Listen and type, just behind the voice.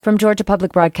From Georgia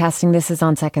Public Broadcasting, this is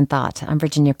On Second Thought. I'm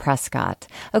Virginia Prescott.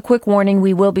 A quick warning,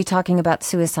 we will be talking about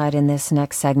suicide in this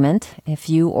next segment. If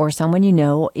you or someone you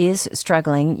know is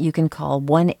struggling, you can call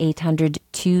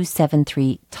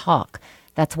 1-800-273-TALK.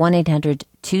 That's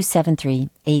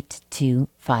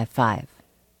 1-800-273-8255.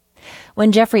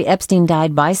 When Jeffrey Epstein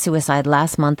died by suicide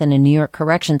last month in a New York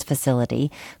corrections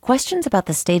facility, questions about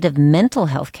the state of mental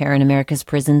health care in America's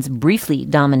prisons briefly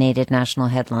dominated national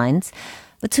headlines.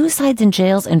 But suicides in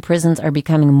jails and prisons are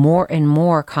becoming more and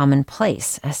more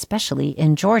commonplace, especially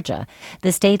in Georgia.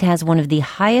 The state has one of the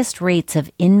highest rates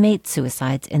of inmate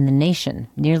suicides in the nation,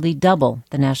 nearly double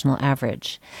the national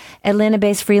average.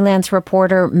 Atlanta-based freelance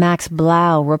reporter Max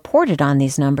Blau reported on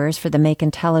these numbers for the Macon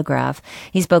Telegraph.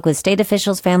 He spoke with state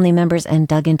officials, family members, and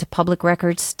dug into public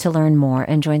records to learn more,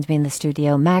 and joins me in the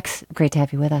studio. Max, great to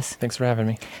have you with us. Thanks for having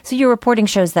me. So your reporting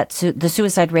shows that the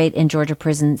suicide rate in Georgia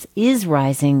prisons is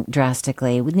rising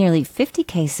drastically, with nearly 50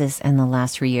 cases in the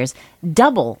last 3 years,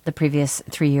 double the previous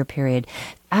 3-year period.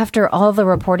 After all the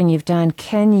reporting you've done,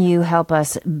 can you help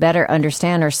us better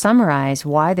understand or summarize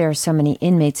why there are so many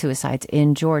inmate suicides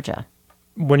in Georgia?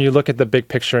 When you look at the big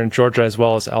picture in Georgia as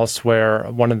well as elsewhere,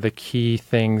 one of the key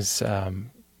things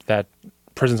that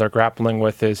prisons are grappling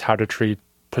with is how to treat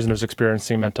prisoners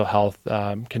experiencing mental health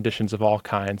conditions of all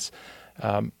kinds.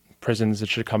 Prisons, it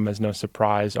should come as no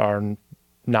surprise, are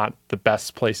not the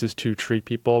best places to treat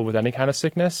people with any kind of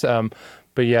sickness.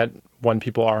 But yet, when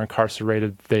people are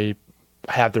incarcerated, they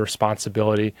have the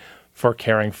responsibility for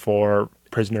caring for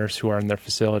prisoners who are in their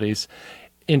facilities.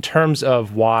 In terms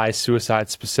of why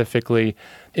suicide specifically,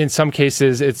 in some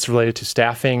cases, it's related to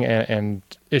staffing and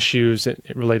issues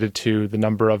related to the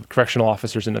number of correctional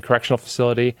officers in the correctional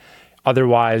facility.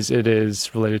 Otherwise, it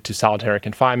is related to solitary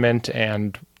confinement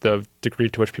and the degree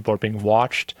to which people are being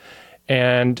watched.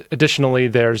 And additionally,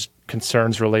 there's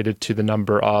concerns related to the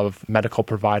number of medical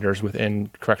providers within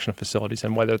correctional facilities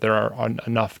and whether there are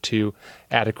enough to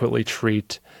adequately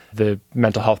treat the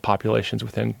mental health populations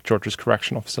within Georgia's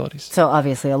correctional facilities. So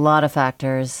obviously a lot of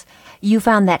factors. You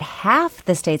found that half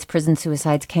the state's prison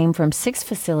suicides came from 6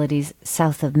 facilities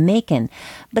south of Macon,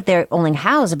 but they only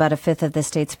house about a fifth of the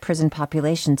state's prison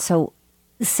population. So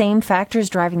same factors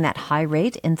driving that high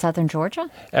rate in southern Georgia?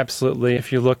 Absolutely.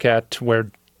 If you look at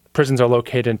where prisons are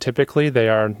located, typically they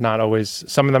are not always,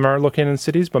 some of them are located in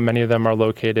cities, but many of them are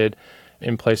located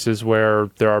in places where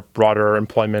there are broader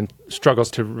employment struggles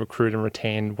to recruit and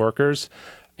retain workers.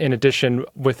 In addition,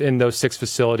 within those 6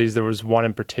 facilities, there was one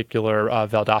in particular,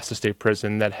 Valdosta State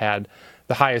Prison, that had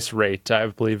the highest rate. I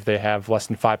believe they have less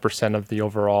than 5% of the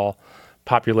overall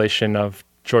population of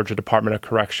Georgia Department of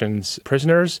Corrections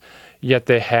prisoners, yet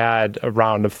they had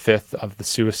around a fifth of the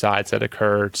suicides that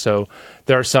occurred. So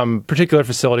there are some particular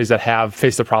facilities that have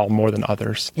faced the problem more than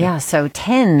others. Yeah, so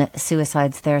 10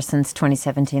 suicides there since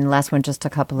 2017, the last one just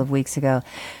a couple of weeks ago.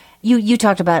 You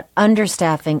talked about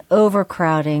understaffing,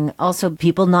 overcrowding, also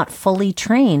people not fully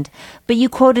trained. But you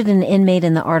quoted an inmate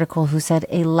in the article who said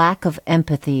a lack of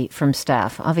empathy from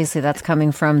staff. Obviously, that's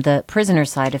coming from the prisoner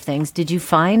side of things. Did you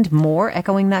find more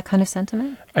echoing that kind of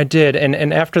sentiment? I did.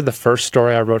 And after the first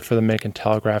story I wrote for the Macon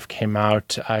Telegraph came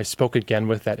out, I spoke again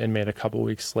with that inmate a couple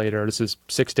weeks later. This is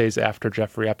 6 days after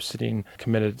Jeffrey Epstein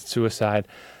committed suicide.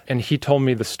 And he told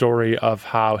me the story of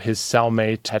how his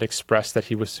cellmate had expressed that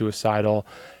he was suicidal,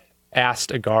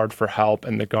 asked a guard for help,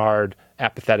 and the guard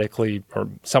apathetically, or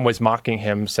some ways mocking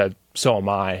him, said, "So am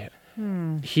I."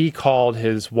 He called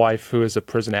his wife, who is a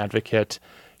prison advocate.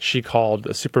 She called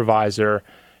a supervisor,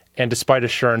 and despite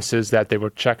assurances that they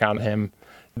would check on him,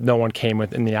 no one came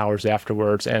within the hours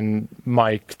afterwards. And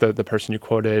Mike, the person you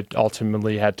quoted,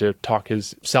 ultimately had to talk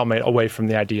his cellmate away from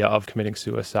the idea of committing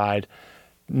suicide.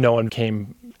 No one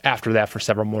came after that for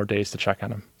several more days to check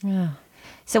on him. Yeah.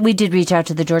 So we did reach out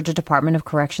to the Georgia Department of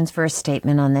Corrections for a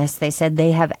statement on this. They said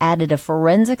they have added a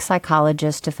forensic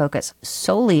psychologist to focus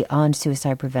solely on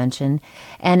suicide prevention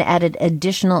and added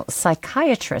additional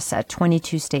psychiatrists at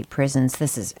 22 state prisons.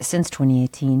 This is since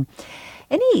 2018.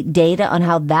 Any data on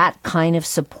how that kind of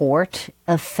support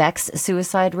affects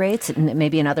suicide rates,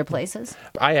 maybe in other places?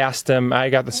 I asked them, I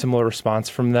got the similar response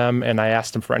from them, and I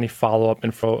asked them for any follow-up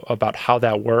info about how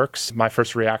that works. My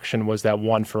first reaction was that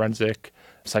one forensic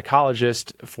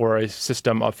psychologist for a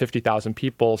system of 50,000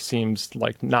 people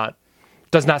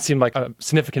does not seem like a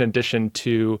significant addition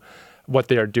to what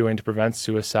they are doing to prevent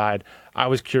suicide. I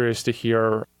was curious to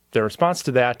hear their response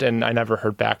to that, and I never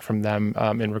heard back from them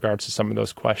in regards to some of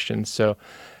those questions. So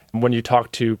when you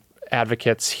talk to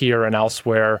advocates here and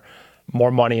elsewhere,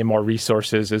 more money and more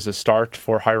resources is a start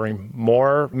for hiring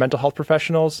more mental health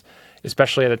professionals,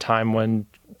 especially at a time when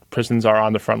prisons are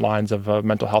on the front lines of a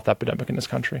mental health epidemic in this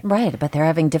country. Right, but they're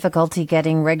having difficulty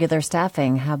getting regular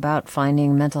staffing. How about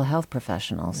finding mental health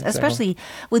professionals? Exactly. Especially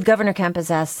with Governor Kemp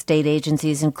has asked state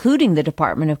agencies, including the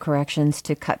Department of Corrections,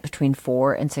 to cut between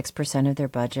 4 and 6% of their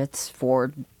budgets,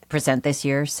 4% this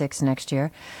year, 6% next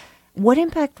year. What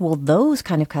impact will those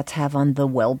kind of cuts have on the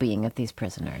well-being of these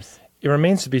prisoners? It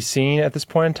remains to be seen at this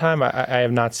point in time. I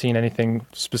have not seen anything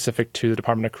specific to the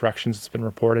Department of Corrections that's been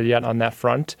reported yet on that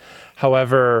front.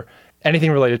 However,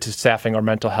 anything related to staffing or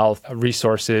mental health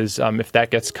resources, if that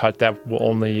gets cut, that will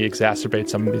only exacerbate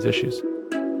some of these issues.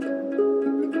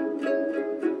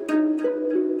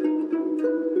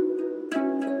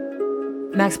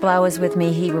 Max Blau is with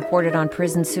me. He reported on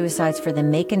prison suicides for the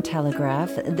Macon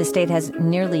Telegraph. The state has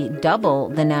nearly double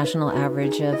the national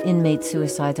average of inmate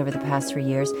suicides over the past 3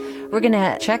 years. We're going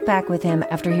to check back with him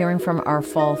after hearing from our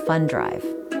fall fund drive.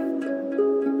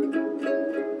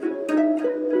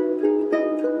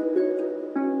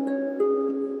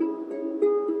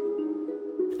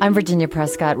 I'm Virginia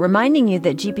Prescott, reminding you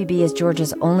that GPB is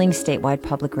Georgia's only statewide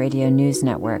public radio news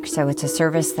network. So it's a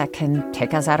service that can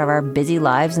take us out of our busy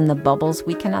lives and the bubbles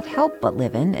we cannot help but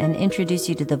live in and introduce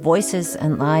you to the voices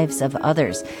and lives of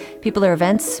others, people or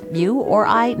events you or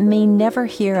I may never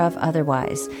hear of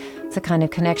otherwise. It's the kind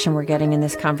of connection we're getting in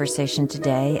this conversation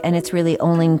today, and it's really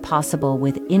only possible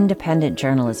with independent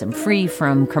journalism, free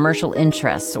from commercial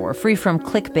interests or free from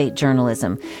clickbait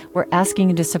journalism. We're asking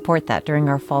you to support that during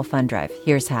our fall fund drive.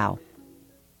 Here's how.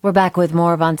 We're back with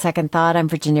more of On Second Thought. I'm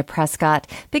Virginia Prescott,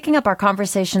 picking up our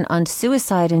conversation on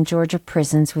suicide in Georgia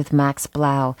prisons with Max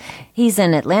Blau. He's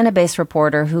an Atlanta-based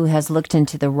reporter who has looked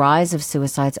into the rise of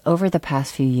suicides over the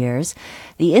past few years.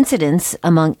 The incidence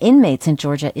among inmates in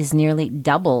Georgia is nearly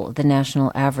double the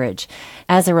national average.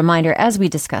 As a reminder, as we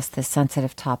discuss this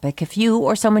sensitive topic, if you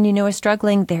or someone you know is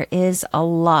struggling, there is a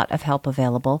lot of help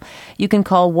available. You can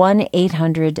call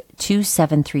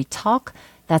 1-800-273-TALK.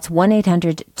 That's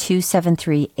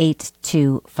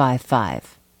 1-800-273-8255.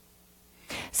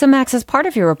 So, Max, as part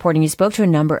of your reporting, you spoke to a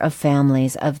number of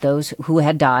families of those who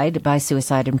had died by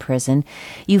suicide in prison.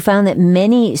 You found that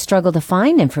many struggle to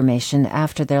find information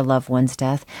after their loved one's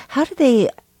death. How do they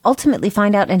ultimately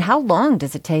find out, and how long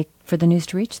does it take for the news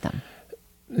to reach them?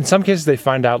 In some cases, they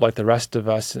find out like the rest of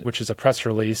us, which is a press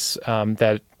release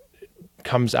that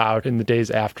comes out in the days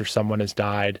after someone has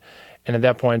died. And at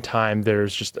that point in time,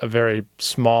 there's just a very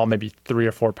small, maybe 3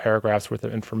 or 4 paragraphs worth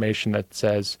of information that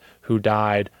says who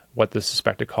died, what the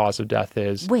suspected cause of death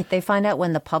is. Wait, they find out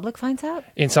when the public finds out?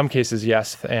 In some cases,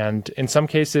 yes. And in some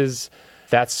cases,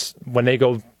 that's when they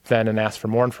go then and ask for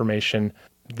more information,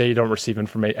 they don't receive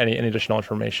any additional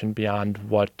information beyond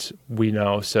what we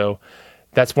know. So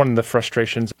that's one of the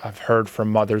frustrations I've heard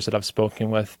from mothers that I've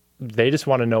spoken with. They just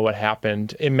want to know what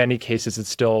happened. In many cases, it's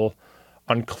still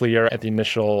unclear at the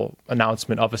initial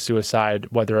announcement of a suicide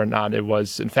whether or not it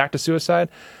was in fact a suicide,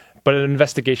 but an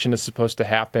investigation is supposed to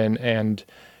happen. And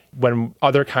when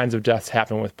other kinds of deaths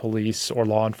happen with police or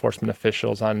law enforcement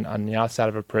officials on the outside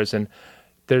of a prison,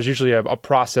 there's usually a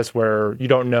process where you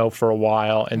don't know for a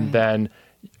while, and then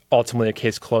ultimately a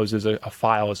case closes, a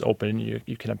file is open, and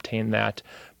you can obtain that.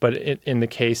 But in the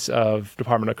case of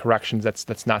Department of Corrections,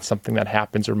 that's not something that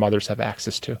happens or mothers have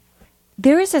access to.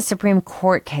 There is a Supreme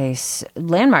Court case,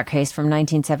 landmark case from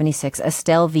 1976,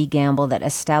 Estelle v. Gamble, that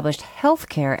established health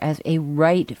care as a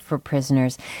right for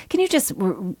prisoners. Can you just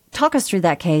talk us through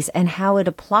that case and how it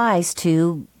applies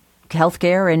to health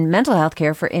care and mental health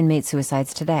care for inmate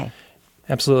suicides today?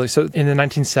 Absolutely. So in the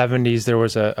 1970s, there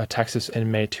was a Texas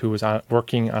inmate who was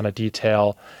working on a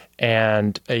detail,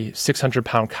 and a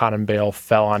 600-pound cotton bale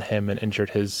fell on him and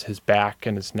injured his back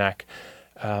and his neck.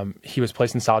 He was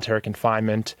placed in solitary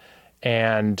confinement.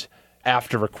 And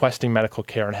after requesting medical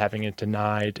care and having it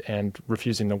denied and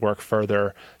refusing to work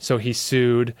further, so he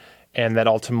sued, and that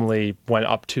ultimately went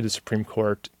up to the Supreme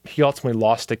Court. He ultimately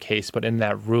lost the case, but in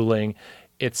that ruling,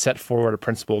 it set forward a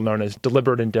principle known as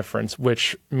deliberate indifference,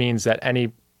 which means that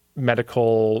any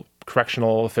medical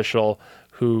correctional official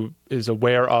who is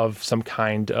aware of some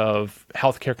kind of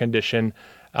healthcare condition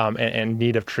and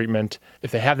need of treatment, if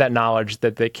they have that knowledge,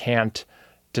 that they can't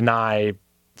deny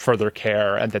further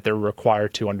care and that they're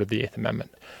required to under the Eighth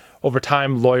Amendment. Over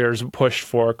time, lawyers pushed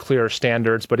for clearer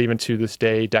standards, but even to this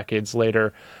day, decades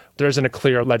later, there isn't a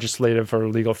clear legislative or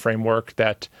legal framework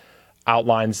that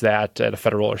outlines that at a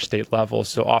federal or state level.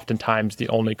 So oftentimes the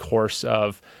only course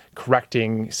of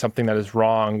correcting something that is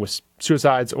wrong with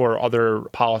suicides or other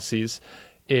policies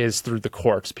is through the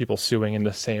courts, people suing in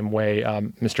the same way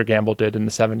Mr. Gamble did in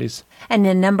the 70s. And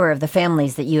a number of the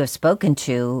families that you have spoken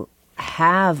to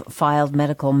have filed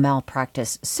medical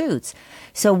malpractice suits.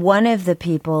 So one of the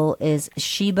people is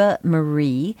Sheba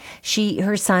Marie.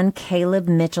 Her son, Caleb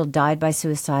Mitchell, died by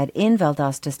suicide in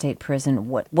Valdosta State Prison.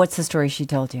 What's the story she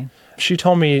told you? She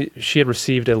told me she had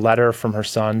received a letter from her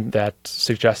son that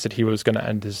suggested he was going to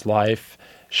end his life.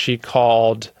 She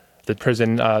called the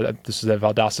prison, this is at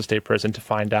Valdosta State Prison, to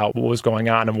find out what was going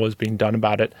on and what was being done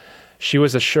about it. She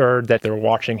was assured that they were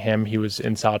watching him. He was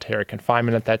in solitary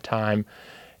confinement at that time.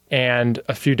 And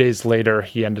a few days later,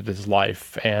 he ended his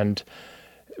life. And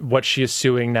what she is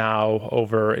suing now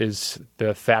over is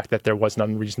the fact that there was an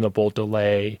unreasonable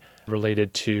delay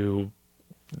related to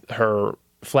her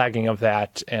flagging of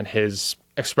that and his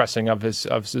expressing of his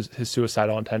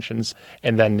suicidal intentions,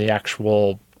 and then the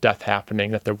actual death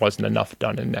happening, that there wasn't enough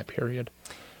done in that period.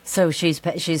 So she's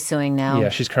suing now? Yeah,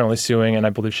 she's currently suing, and I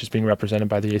believe she's being represented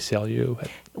by the ACLU.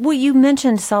 Well, you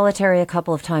mentioned solitary a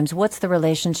couple of times. What's the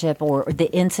relationship or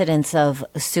the incidence of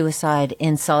suicide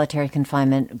in solitary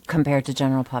confinement compared to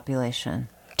general population?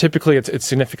 Typically, it's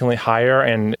significantly higher,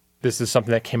 and this is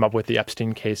something that came up with the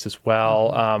Epstein case as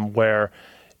well, where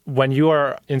when you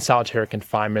are in solitary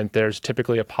confinement, there's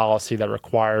typically a policy that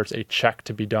requires a check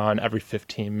to be done every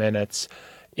 15 minutes.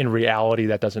 In reality,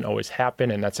 that doesn't always happen,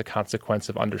 and that's a consequence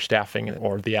of understaffing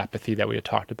or the apathy that we had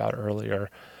talked about earlier.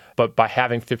 But by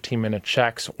having 15-minute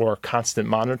checks or constant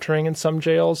monitoring in some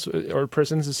jails or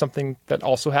prisons is something that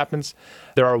also happens.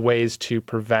 There are ways to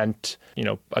prevent,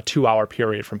 a 2-hour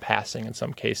period from passing in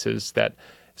some cases that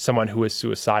someone who is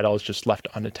suicidal is just left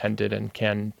unattended and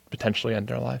can potentially end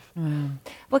their life.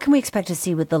 What can we expect to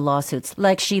see with the lawsuits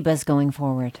like Sheba's going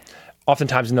forward?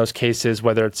 Oftentimes in those cases,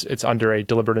 whether it's under a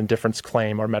deliberate indifference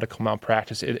claim or medical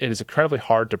malpractice, it is incredibly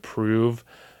hard to prove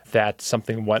that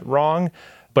something went wrong,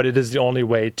 but it is the only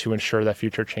way to ensure that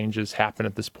future changes happen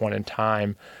at this point in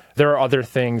time. There are other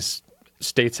things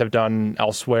states have done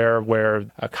elsewhere where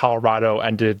Colorado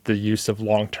ended the use of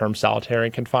long-term solitary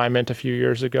confinement a few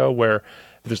years ago, where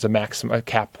there's a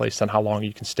cap placed on how long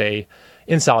you can stay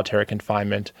in solitary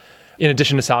confinement. In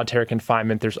addition to solitary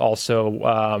confinement, there's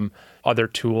also other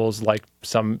tools, like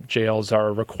some jails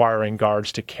are requiring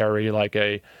guards to carry like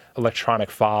a electronic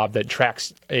fob that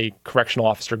tracks a correctional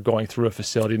officer going through a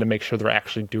facility to make sure they're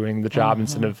actually doing the job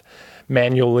instead of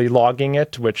manually logging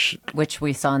it, which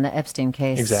we saw in the Epstein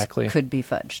case. Exactly. Could be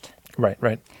fudged.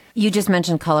 Right. You just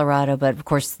mentioned Colorado, but of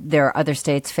course there are other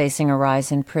states facing a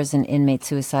rise in prison inmate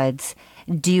suicides.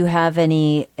 Do you have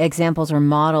any examples or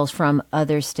models from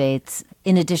other states,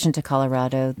 in addition to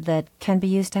Colorado, that can be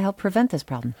used to help prevent this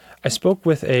problem? I spoke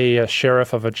with a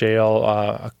sheriff of a jail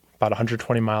about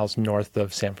 120 miles north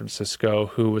of San Francisco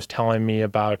who was telling me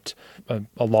about a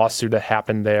lawsuit that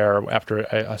happened there after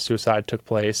a suicide took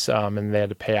place, and they had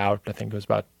to pay out, I think it was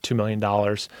about $2 million.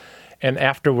 And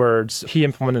afterwards, he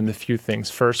implemented a few things.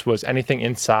 First was anything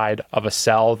inside of a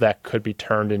cell that could be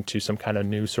turned into some kind of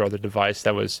noose or other device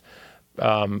that was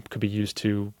could be used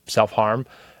to self-harm.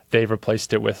 They've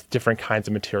replaced it with different kinds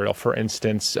of material. For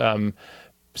instance,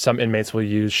 some inmates will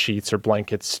use sheets or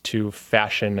blankets to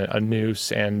fashion a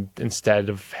noose, and instead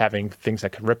of having things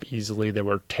that could rip easily, there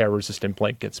were tear-resistant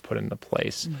blankets put into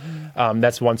place.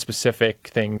 That's one specific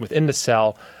thing within the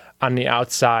cell. On the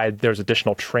outside, there's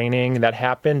additional training that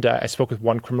happened. I spoke with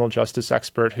one criminal justice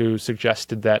expert who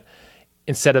suggested that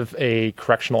instead of a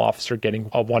correctional officer getting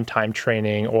a one-time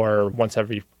training or once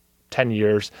every 10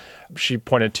 years, she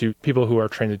pointed to people who are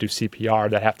trained to do CPR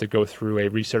that have to go through a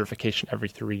recertification every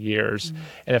 3 years.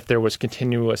 And if there was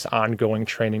continuous ongoing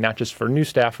training, not just for new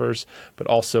staffers, but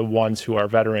also ones who are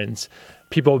veterans,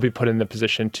 people would be put in the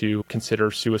position to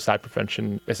consider suicide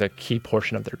prevention as a key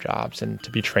portion of their jobs and to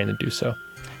be trained to do so.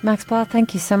 Max Blau,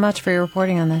 thank you so much for your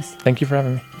reporting on this. Thank you for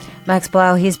having me. Max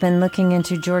Blau, he's been looking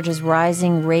into Georgia's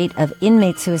rising rate of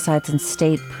inmate suicides in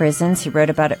state prisons. He wrote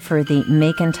about it for the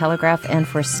Macon Telegraph and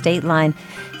for State Line,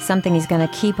 something he's going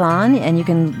to keep on, and you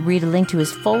can read a link to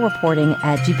his full reporting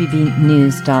at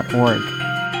gpbnews.org.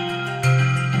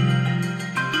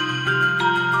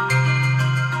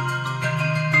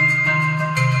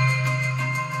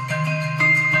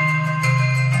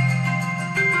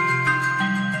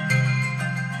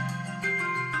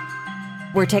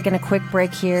 We're taking a quick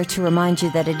break here to remind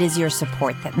you that it is your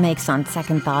support that makes On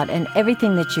Second Thought and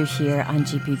everything that you hear on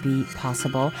GPB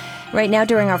possible. Right now,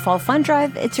 during our Fall Fund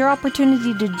Drive, it's your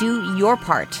opportunity to do your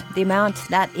part. The amount,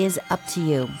 that is up to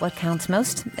you. What counts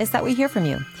most is that we hear from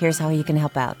you. Here's how you can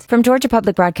help out. From Georgia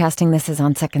Public Broadcasting, this is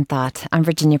On Second Thought. I'm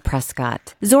Virginia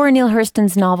Prescott. Zora Neale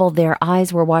Hurston's novel, Their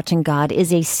Eyes Were Watching God,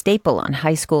 is a staple on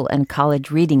high school and college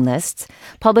reading lists.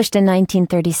 Published in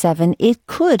 1937, it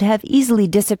could have easily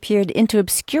disappeared into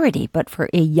obscurity but for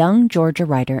a young Georgia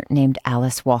writer named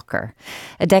Alice Walker.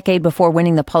 A decade before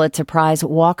winning the Pulitzer Prize,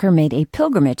 Walker made a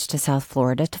pilgrimage to South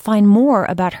Florida to find more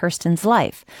about Hurston's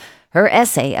life. Her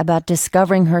essay about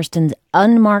discovering Hurston's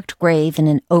unmarked grave in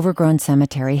an overgrown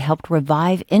cemetery helped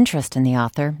revive interest in the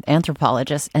author,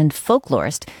 anthropologist, and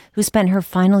folklorist who spent her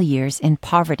final years in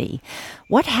poverty.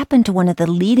 What happened to one of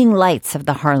the leading lights of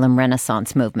the Harlem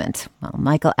Renaissance movement? Well,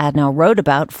 Michael Adnow wrote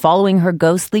about following her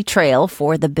ghostly trail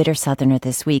for The Bitter Southerner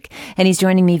this week, and he's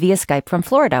joining me via Skype from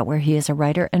Florida, where he is a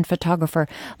writer and photographer.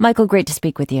 Michael, great to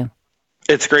speak with you.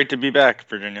 It's great to be back,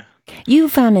 Virginia. You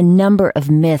found a number of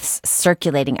myths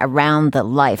circulating around the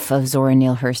life of Zora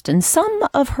Neale Hurston, some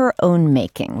of her own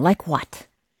making. Like what?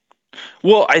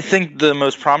 Well, I think the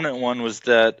most prominent one was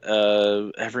that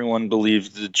everyone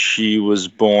believed that she was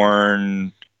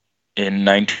born in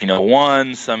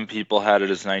 1901. Some people had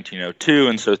it as 1902.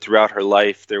 And so throughout her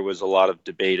life, there was a lot of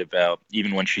debate about,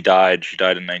 even when she died in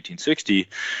 1960,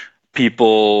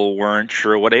 people weren't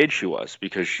sure what age she was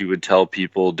because she would tell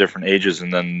people different ages.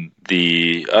 And then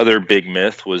the other big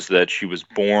myth was that she was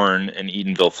born in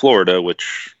Edenville, Florida,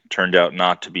 which turned out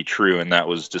not to be true. And that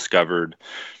was discovered,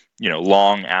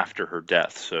 long after her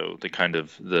death. So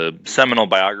the seminal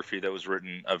biography that was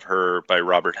written of her by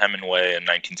Robert Hemingway in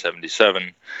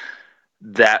 1977,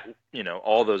 that,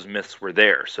 all those myths were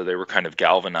there. So they were kind of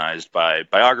galvanized by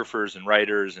biographers and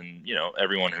writers and,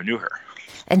 everyone who knew her.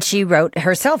 And she wrote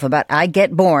herself about I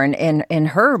Get Born in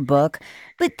her book.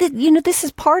 But, this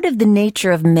is part of the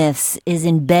nature of myths is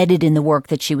embedded in the work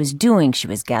that she was doing. She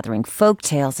was gathering folk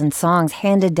tales and songs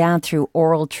handed down through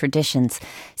oral traditions.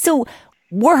 So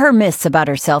were her myths about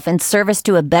herself in service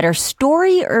to a better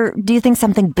story, or do you think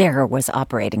something bigger was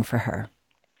operating for her?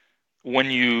 When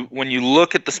you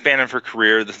look at the span of her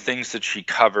career, the things that she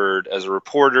covered as a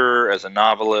reporter, as a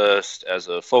novelist, as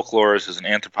a folklorist, as an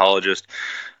anthropologist,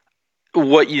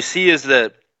 what you see is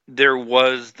that there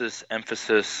was this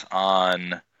emphasis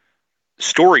on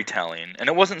storytelling, and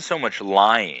it wasn't so much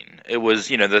lying. It was,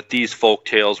 that these folk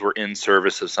tales were in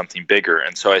service of something bigger.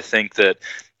 And so I think that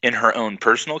in her own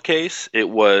personal case, it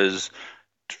was,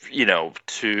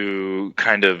 to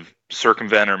kind of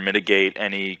circumvent or mitigate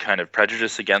any kind of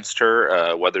prejudice against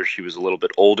her, whether she was a little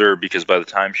bit older, because by the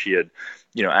time she had,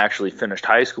 actually finished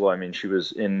high school, I mean, she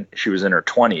was in her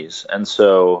 20s. And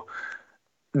so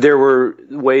there were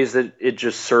ways that it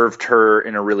just served her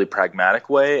in a really pragmatic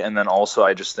way. And then also,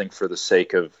 I just think for the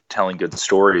sake of telling good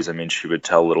stories, I mean, she would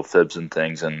tell little fibs and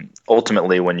things. And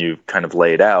ultimately, when you kind of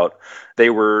lay it out, they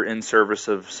were in service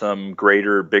of some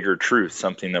greater, bigger truth,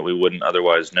 something that we wouldn't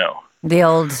otherwise know. The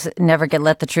old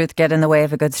let the truth get in the way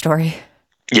of a good story.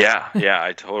 Yeah,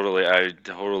 I totally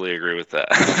agree with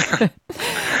that.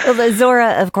 Well,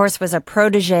 Zora, of course, was a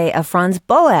protege of Franz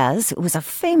Boas, who was a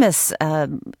famous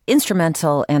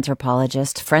instrumental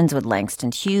anthropologist, friends with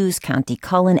Langston Hughes, Countee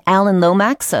Cullen, Alan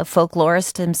Lomax, a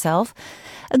folklorist himself,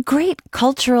 a great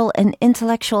cultural and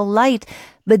intellectual light.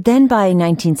 But then by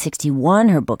 1961,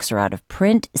 her books are out of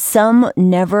print, some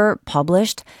never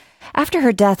published. After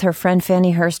her death, her friend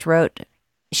Fannie Hurst wrote,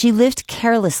 "She lived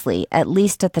carelessly, at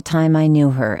least at the time I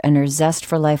knew her, and her zest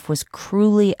for life was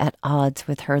cruelly at odds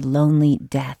with her lonely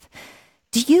death."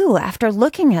 Do you, after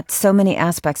looking at so many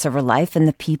aspects of her life and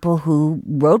the people who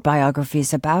wrote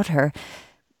biographies about her,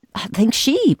 think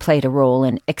she played a role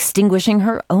in extinguishing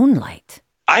her own light?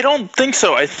 I don't think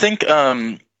so. I think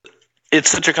it's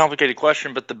such a complicated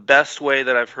question, but the best way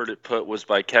that I've heard it put was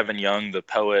by Kevin Young, the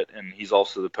poet, and he's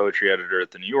also the poetry editor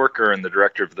at The New Yorker and the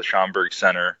director of the Schomburg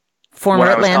Center. Former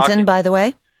Atlantan, by the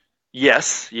way?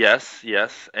 Yes.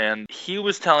 And he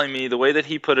was telling me the way that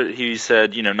he put it, he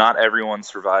said, not everyone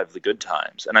survived the good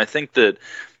times. And I think that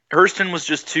Hurston was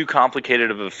just too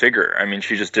complicated of a figure. I mean,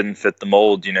 she just didn't fit the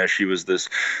mold. She was this,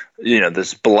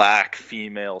 this black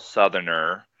female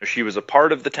Southerner. She was a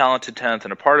part of the Talented Tenth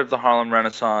and a part of the Harlem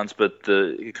Renaissance, but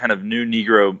the kind of new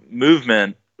Negro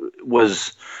movement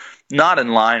was not in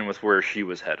line with where she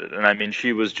was headed. And I mean,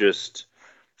 she was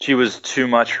too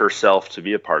much herself to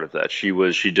be a part of that. She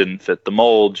didn't fit the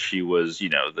mold. She was,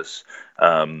 this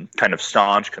kind of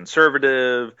staunch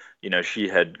conservative. She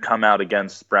had come out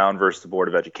against Brown versus the Board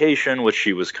of Education, which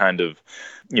she was kind of,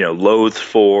 loathed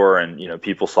for. And,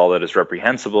 people saw that as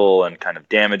reprehensible and kind of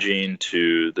damaging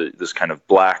to this kind of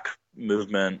black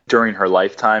movement during her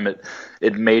lifetime.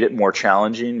 It made it more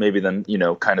challenging maybe than,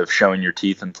 kind of showing your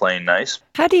teeth and playing nice.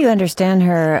 How do you understand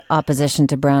her opposition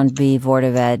to Brown v. Board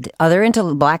of Ed? Other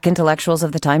black intellectuals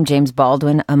of the time, James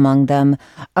Baldwin among them,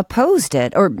 opposed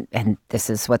it, and this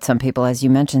is what some people, as you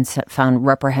mentioned, found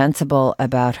reprehensible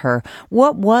about her.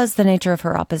 What was the nature of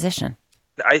her opposition?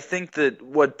 I think that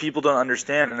what people don't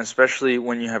understand, and especially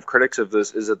when you have critics of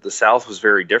this, is that the South was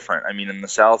very different. I mean, in the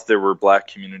South, there were black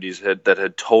communities that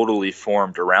had totally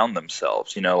formed around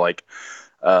themselves. Like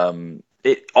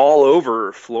all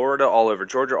over Florida, all over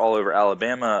Georgia, all over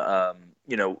Alabama.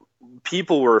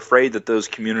 People were afraid that those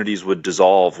communities would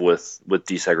dissolve with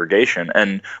desegregation,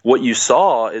 and what you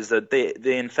saw is that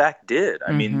they in fact did.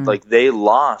 I mean, like, they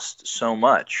lost so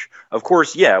much. Of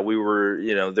course, yeah, we were,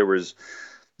 there was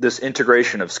this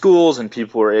integration of schools, and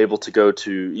people were able to go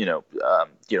to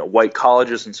white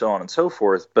colleges and so on and so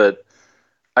forth. But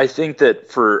I think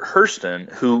that for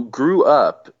Hurston, who grew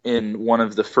up in one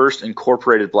of the first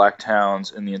incorporated black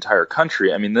towns in the entire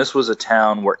country, I mean, this was a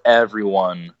town where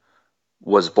everyone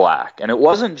was black. And it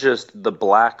wasn't just the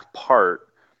black part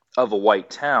of a white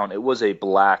town, it was a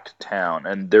black town.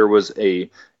 And there was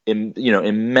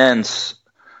immense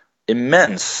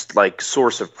like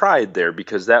source of pride there,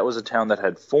 because that was a town that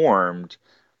had formed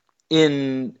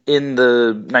in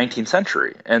the 19th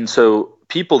century. And so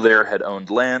people there had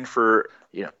owned land for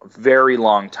very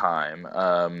long time.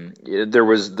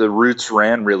 The roots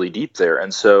ran really deep there.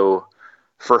 And so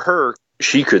for her,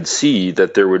 she could see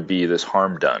that there would be this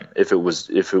harm done if it was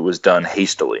done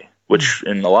hastily, which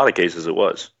in a lot of cases it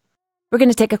was. We're going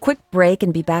to take a quick break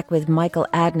and be back with Michael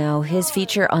Adnow. His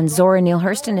feature on Zora Neale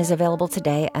Hurston is available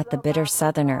today at The Bitter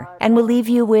Southerner. And we'll leave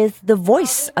you with the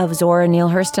voice of Zora Neale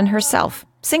Hurston herself,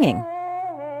 singing.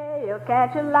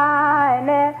 Can't you lie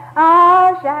there?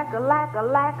 Oh,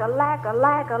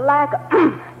 shack-a-lack-a-lack-a-lack-a-lack-a-lack.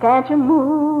 Can't you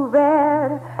move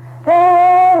it?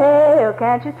 Hey,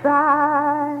 can't you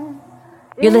try?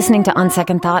 You're listening to On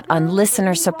Second Thought on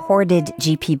listener-supported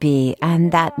GPB,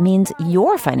 and that means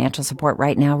your financial support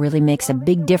right now really makes a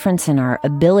big difference in our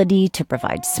ability to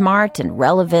provide smart and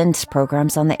relevant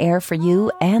programs on the air for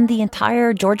you and the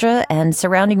entire Georgia and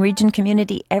surrounding region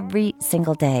community every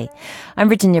single day. I'm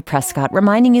Virginia Prescott,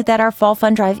 reminding you that our Fall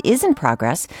Fund Drive is in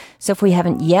progress, so if we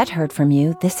haven't yet heard from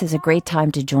you, this is a great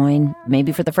time to join,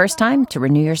 maybe for the first time, to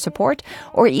renew your support,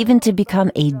 or even to become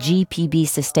a GPB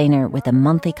sustainer with a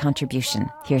monthly contribution.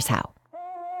 Here's how.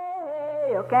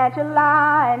 Hey, can't you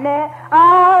lie there?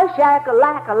 Oh,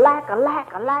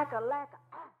 shack-a-lack-a-lack-a-lack-a-lack-a-lack.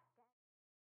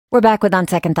 We're back with On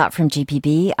Second Thought from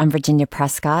GPB. I'm Virginia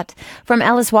Prescott. From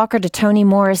Alice Walker to Toni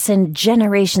Morrison,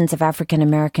 generations of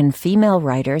African-American female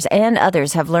writers and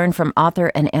others have learned from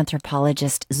author and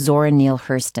anthropologist Zora Neale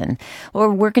Hurston.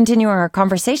 Well, we're continuing our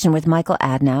conversation with Michael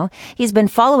Adnow. He's been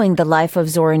following the life of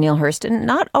Zora Neale Hurston,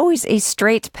 not always a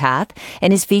straight path,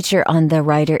 and his feature on the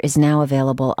writer is now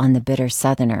available on The Bitter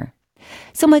Southerner.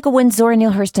 So, Michael, when Zora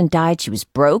Neale Hurston died, she was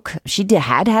broke. She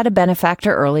had a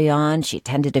benefactor early on. She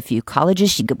attended a few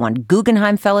colleges. She won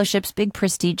Guggenheim Fellowships, big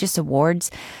prestigious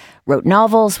awards, wrote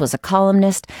novels, was a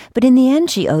columnist. But in the end,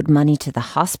 she owed money to the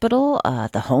hospital,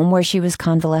 the home where she was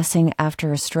convalescing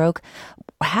after a stroke.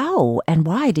 How and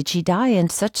why did she die in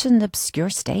such an obscure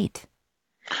state?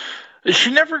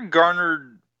 She never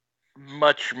garnered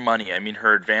much money. I mean,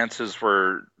 her advances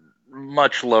were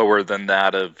much lower than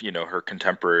that of, her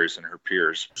contemporaries and her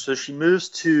peers. So she moves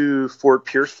to Fort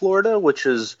Pierce, Florida, which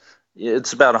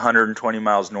it's about 120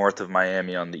 miles north of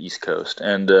Miami on the East Coast.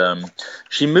 And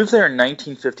she moved there in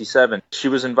 1957. She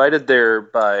was invited there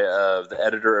by the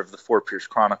editor of the Fort Pierce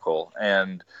Chronicle,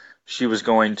 and she was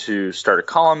going to start a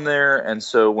column there. And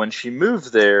so when she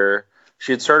moved there,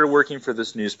 she had started working for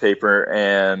this newspaper,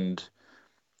 and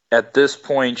at this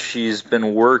point, she's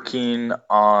been working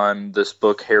on this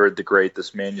book, Herod the Great,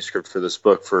 this manuscript for this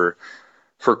book for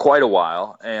quite a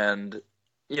while. And,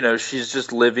 she's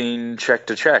just living check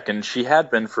to check. And she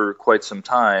had been for quite some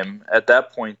time. At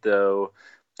that point, though,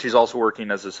 she's also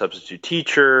working as a substitute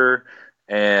teacher,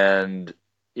 and,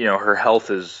 her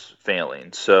health is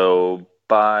failing. So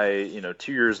by,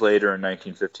 2 years later in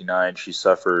 1959, she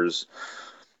suffers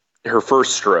her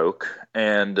first stroke,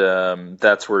 and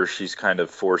that's where she's kind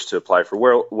of forced to apply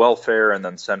for welfare and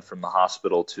then sent from the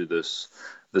hospital to this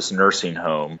nursing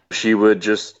home. She would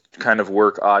just kind of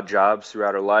work odd jobs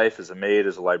throughout her life, as a maid,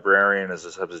 as a librarian, as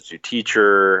a substitute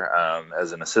teacher,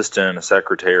 as an assistant, a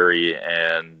secretary,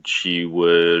 and she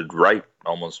would write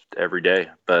almost every day.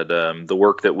 But the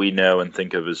work that we know and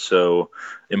think of as so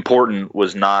important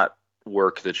was not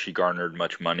work that she garnered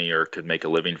much money or could make a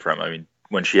living from. I mean,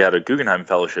 when she had a Guggenheim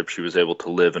Fellowship, she was able to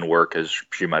live and work as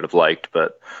she might have liked,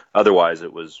 but otherwise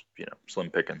it was, slim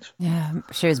pickings. Yeah,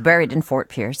 she was buried in Fort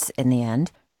Pierce in the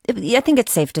end. I think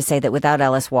it's safe to say that without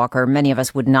Alice Walker, many of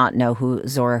us would not know who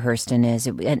Zora Hurston is.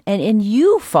 And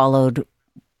you followed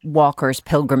Walker's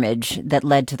pilgrimage that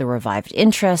led to the revived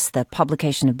interest, the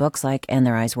publication of books like And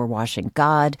Their Eyes Were Watching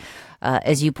God.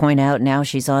 As you point out, now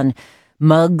she's on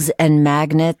mugs and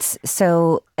magnets.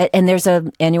 So, and there's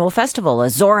an annual festival, a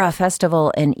Zora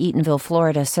festival in Eatonville,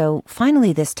 Florida. So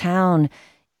finally, this town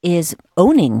is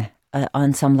owning,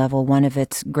 on some level, one of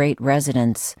its great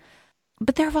residents.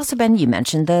 But there have also been, you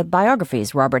mentioned the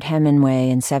biographies, Robert Hemingway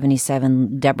in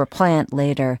 1977, Deborah Plant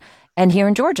later. And here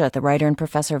in Georgia, the writer and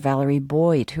professor Valerie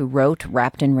Boyd, who wrote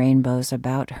Wrapped in Rainbows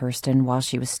about Hurston while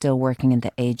she was still working in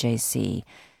the AJC.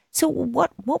 So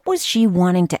what was she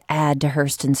wanting to add to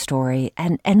Hurston's story?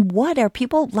 And what are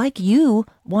people like you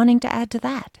wanting to add to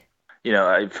that?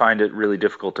 I find it really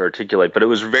difficult to articulate, but it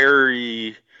was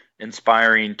very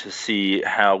inspiring to see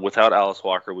how without Alice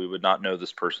Walker, we would not know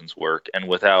this person's work. And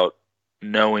without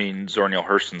knowing Zora Neale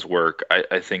Hurston's work,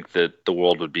 I think that the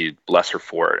world would be lesser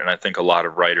for it. And I think a lot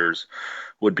of writers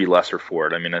would be lesser for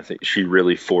it. I mean, I think she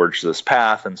really forged this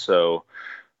path. And so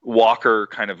Walker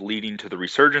kind of leading to the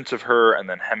resurgence of her, and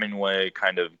then Hemingway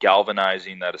kind of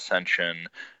galvanizing that ascension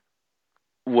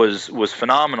was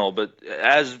phenomenal. But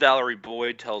as Valerie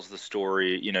Boyd tells the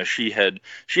story, she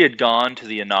had gone to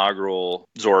the inaugural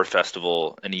Zora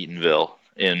Festival in Eatonville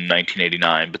in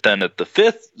 1989, but then at the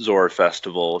 5th Zora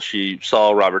Festival, she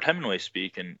saw Robert Hemingway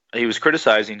speak, and he was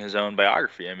criticizing his own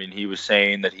biography. I mean, he was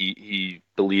saying that he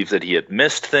believed that he had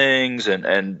missed things, and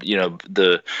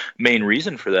the main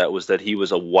reason for that was that he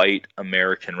was a white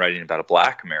American writing about a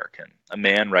black American, a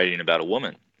man writing about a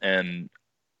woman. And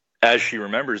as she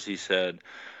remembers, he said,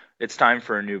 it's time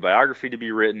for a new biography to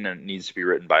be written, and it needs to be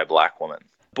written by a black woman.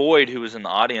 Boyd, who was in the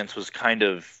audience, was kind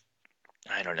of,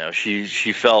 I don't know, she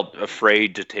felt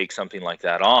afraid to take something like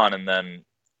that on. And then,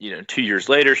 2 years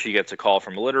later, she gets a call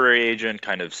from a literary agent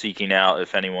kind of seeking out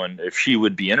if she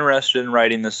would be interested in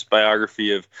writing this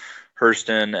biography of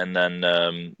Hurston. And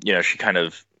then, she kind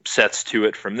of sets to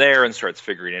it from there and starts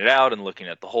figuring it out and looking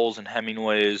at the holes in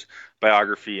Hemingway's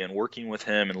biography and working with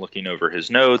him and looking over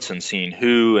his notes and seeing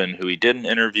who he didn't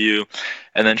interview.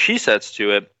 And then she sets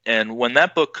to it. And when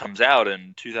that book comes out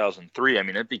in 2003, I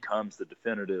mean, it becomes the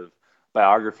definitive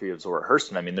biography of Zora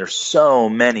Hurston. I mean, there's so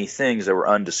many things that were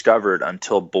undiscovered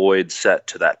until Boyd set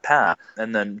to that path.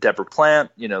 And then Deborah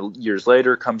Plant, years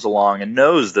later comes along and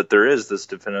knows that there is this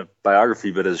definitive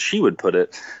biography, but as she would put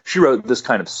it, she wrote this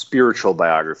kind of spiritual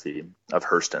biography of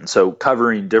Hurston. So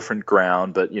covering different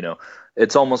ground, but,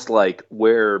 it's almost like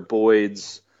where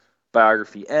Boyd's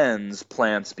biography ends,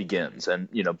 Plant's begins. And,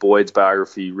 Boyd's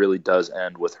biography really does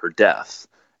end with her death.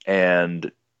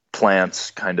 And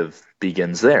Plant's kind of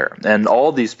begins there. And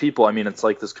all these people, I mean, it's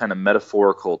like this kind of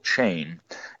metaphorical chain,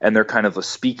 and they're kind of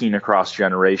speaking across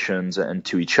generations and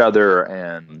to each other,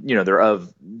 and they're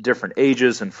of different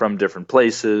ages and from different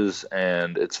places,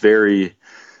 and it's very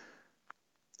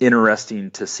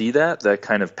interesting to see that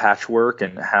kind of patchwork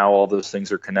and how all those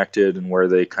things are connected and where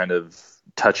they kind of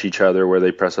touch each other, where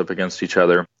they press up against each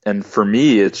other. And for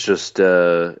me, it's just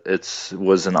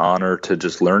was an honor to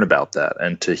just learn about that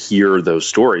and to hear those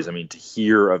stories. I mean, to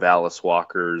hear of Alice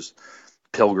Walker's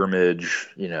pilgrimage,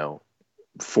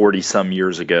 40 some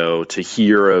years ago, to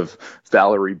hear of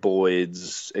Valerie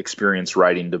Boyd's experience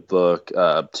writing the book,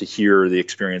 to hear the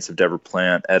experience of Deborah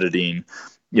Plant editing,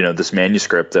 this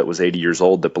manuscript that was 80 years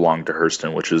old that belonged to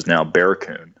Hurston, which is now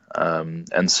Barracoon.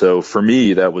 And so for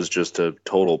me, that was just a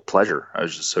total pleasure. I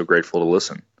was just so grateful to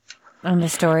listen. And the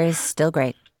story is still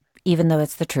great, even though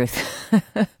it's the truth.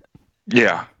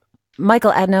 Yeah.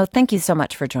 Michael Adno, thank you so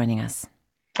much for joining us.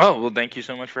 Oh, well, thank you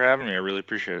so much for having me. I really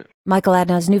appreciate it. Michael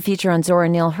Adno's new feature on Zora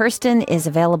Neale Hurston is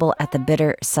available at The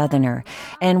Bitter Southerner.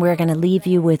 And we're going to leave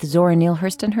you with Zora Neale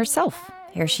Hurston herself.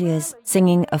 Here she is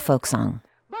singing a folk song.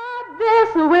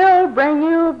 This will bring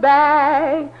you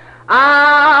back.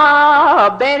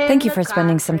 Thank you for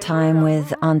spending some time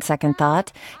with On Second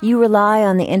Thought. You rely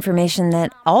on the information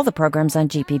that all the programs on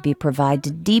GPB provide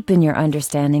to deepen your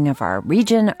understanding of our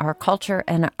region, our culture,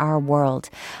 and our world.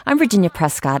 I'm Virginia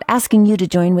Prescott, asking you to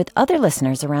join with other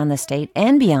listeners around the state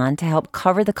and beyond to help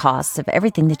cover the costs of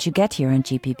everything that you get here on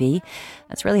GPB.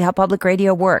 That's really how public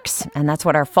radio works, and that's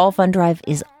what our Fall Fund Drive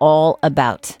is all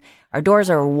about. Our doors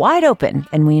are wide open,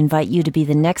 and we invite you to be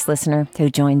the next listener who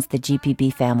joins the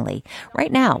GPB family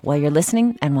right now while you're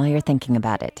listening and while you're thinking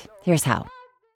about it. Here's how.